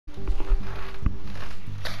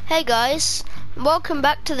Hey guys, welcome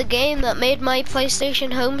back to the game that made my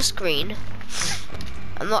PlayStation home screen.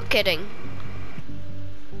 I'm not kidding.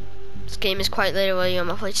 This game is quite literally on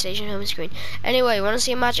my PlayStation home screen. Anyway, wanna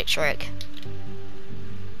see a magic trick?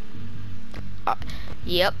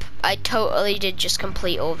 Yep, I totally did just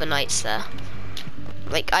complete all the nights there.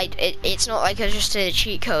 Like, it's not like I just did a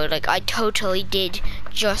cheat code, like I totally did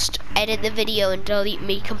just edit the video and delete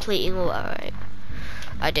me completing all that, right?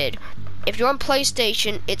 I did. If you're on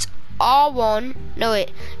PlayStation, it's R1, no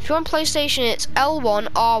wait, if you're on PlayStation, it's L1,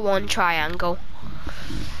 R1 triangle.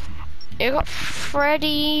 You got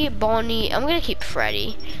Freddy, Bonnie, I'm gonna keep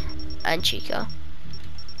Freddy, and Chica.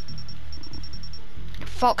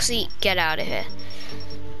 Foxy, get out of here.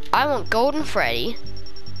 I want Golden Freddy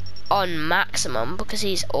on maximum because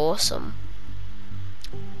he's awesome.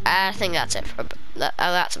 I think that's it for,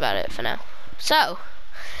 that's about it for now. So,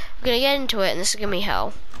 we're gonna get into it and this is gonna be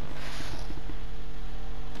hell.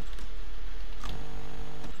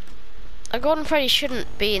 A Golden Freddy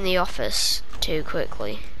shouldn't be in the office too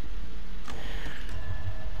quickly.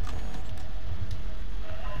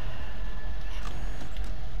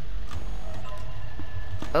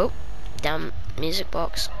 Oh, damn music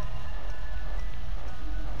box.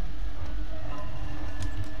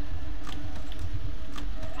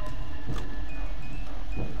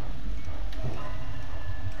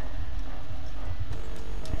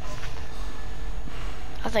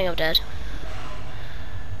 I think I'm dead.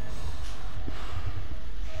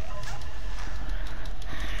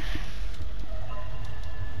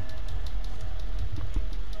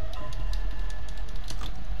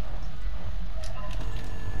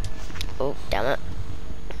 Oh, damn it.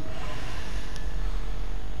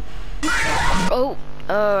 Oh,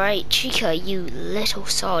 alright, Chica, you little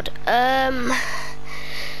sod. FNAF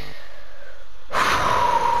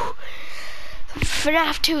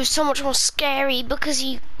 2 is so much more scary because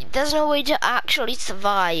there's no way to actually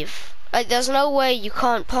survive. Like, there's no way you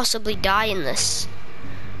can't possibly die in this.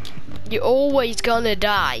 You're always gonna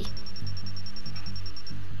die.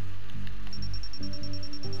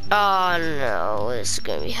 Oh no, this is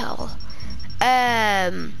gonna be hell.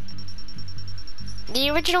 The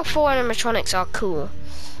original 4 animatronics are cool,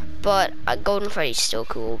 but Golden Freddy's still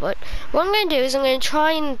cool. But what I'm going to do is I'm going to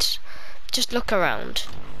try and just look around.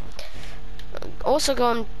 Also go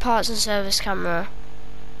on parts and service camera.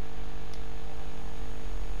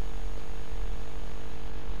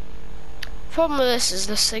 Problem with this is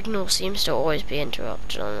the signal seems to always be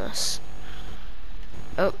interrupted on this.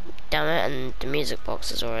 Oh, damn it, and the music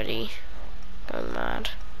box is already going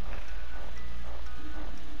mad.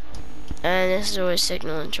 And this is always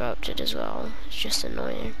signal interrupted as well. It's just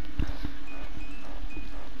annoying.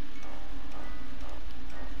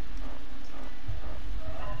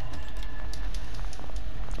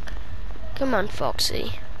 Come on,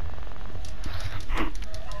 Foxy.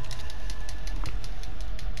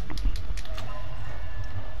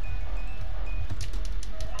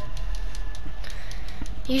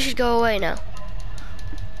 You should go away now.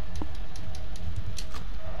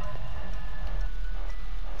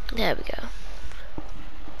 There we go.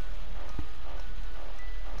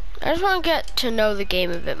 I just want to get to know the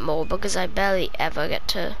game a bit more because I barely ever get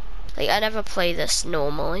to, like, I never play this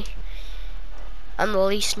normally. I'm the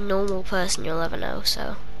least normal person you'll ever know,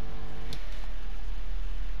 so.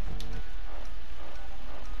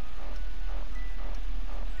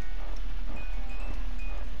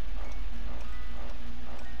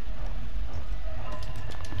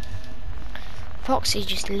 Foxy,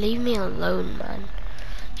 just leave me alone, man.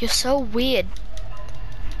 You're so weird.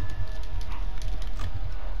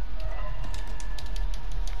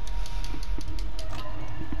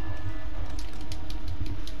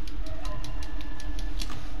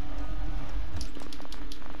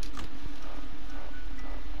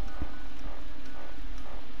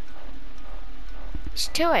 It's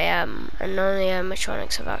 2 AM and none of the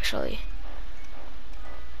animatronics have actually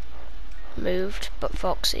moved, but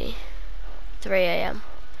Foxy. 3 AM.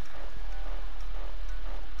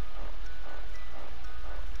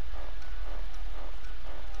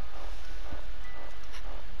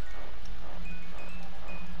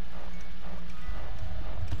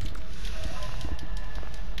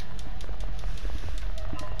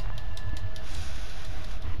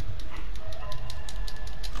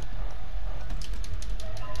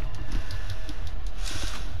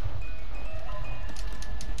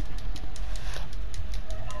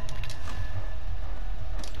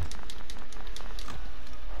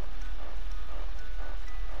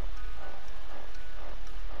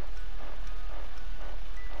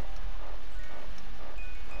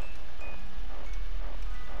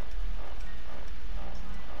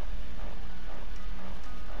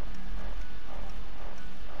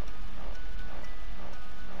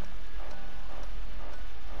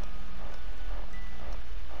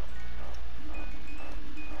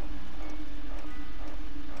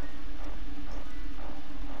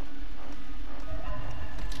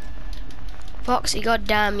 Foxy,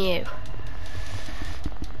 goddamn you.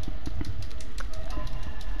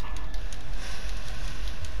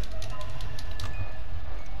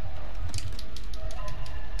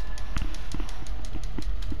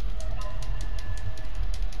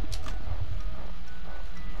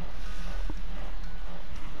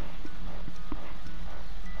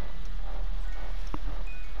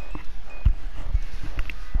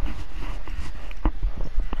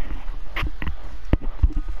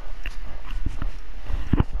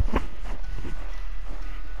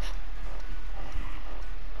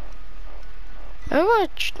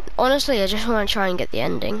 Honestly, I just want to try and get the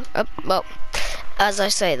ending. Well, as I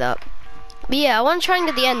say that. But yeah, I want to try and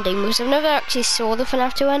get the ending because I've never actually saw the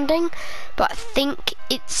FNAF 2 ending, but I think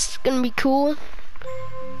it's going to be cool.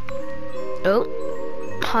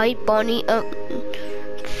 Oh, hi Bonnie. Oh,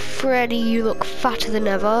 Freddy, you look fatter than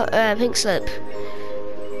ever. Pink slip.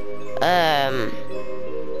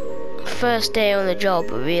 First day on the job,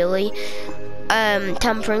 really.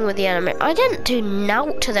 Tampering with the anime. I didn't do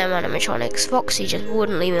naught to them animatronics. Foxy just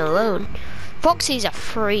wouldn't leave me alone. Foxy's a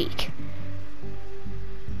freak.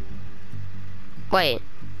 Wait.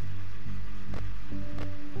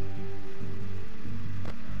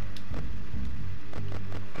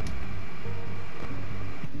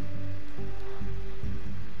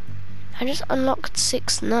 I just unlocked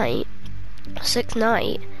sixth night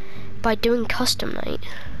by doing custom night.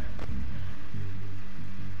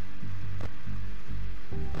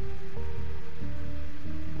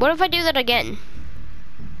 What if I do that again?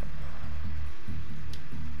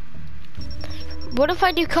 What if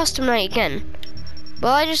I do custom night again? Will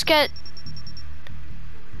I just get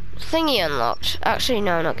thingy unlocked? Actually,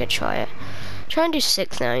 no, I'm not gonna try it. Try and do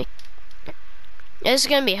sixth night. This is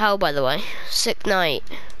gonna be hell, by the way. Sixth night,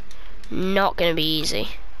 not gonna be easy.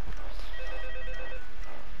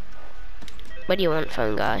 What do you want,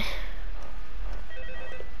 phone guy?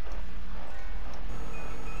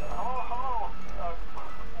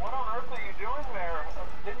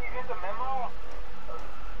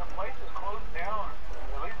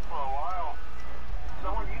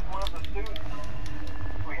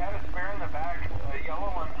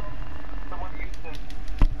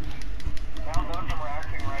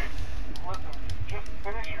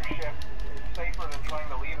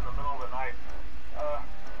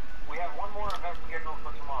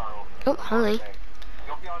 Oh, hi.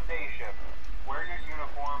 You'll be on day shift. Wear your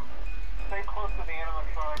uniform. Stay close to the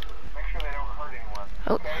animatronics. Make sure they don't hurt anyone.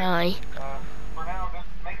 Oh, okay? hi. For now, just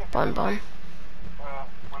make a Bon.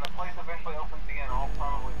 when the place eventually opens again, I'll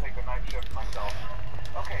probably take a night shift myself.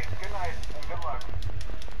 Okay, good night and good luck.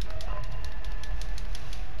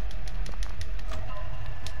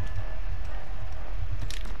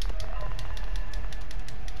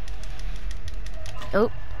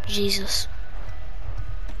 Oh, Jesus.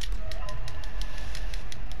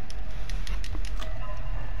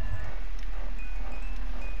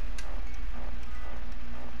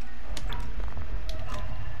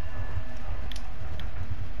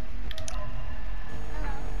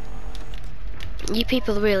 You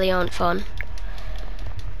people really aren't fun.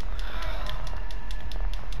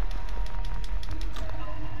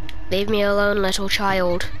 Leave me alone, little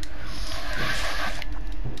child.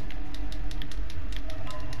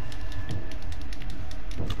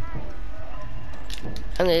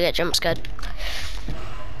 I'm gonna get jump scared.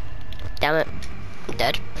 Damn it. I'm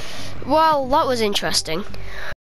dead. Well, that was interesting.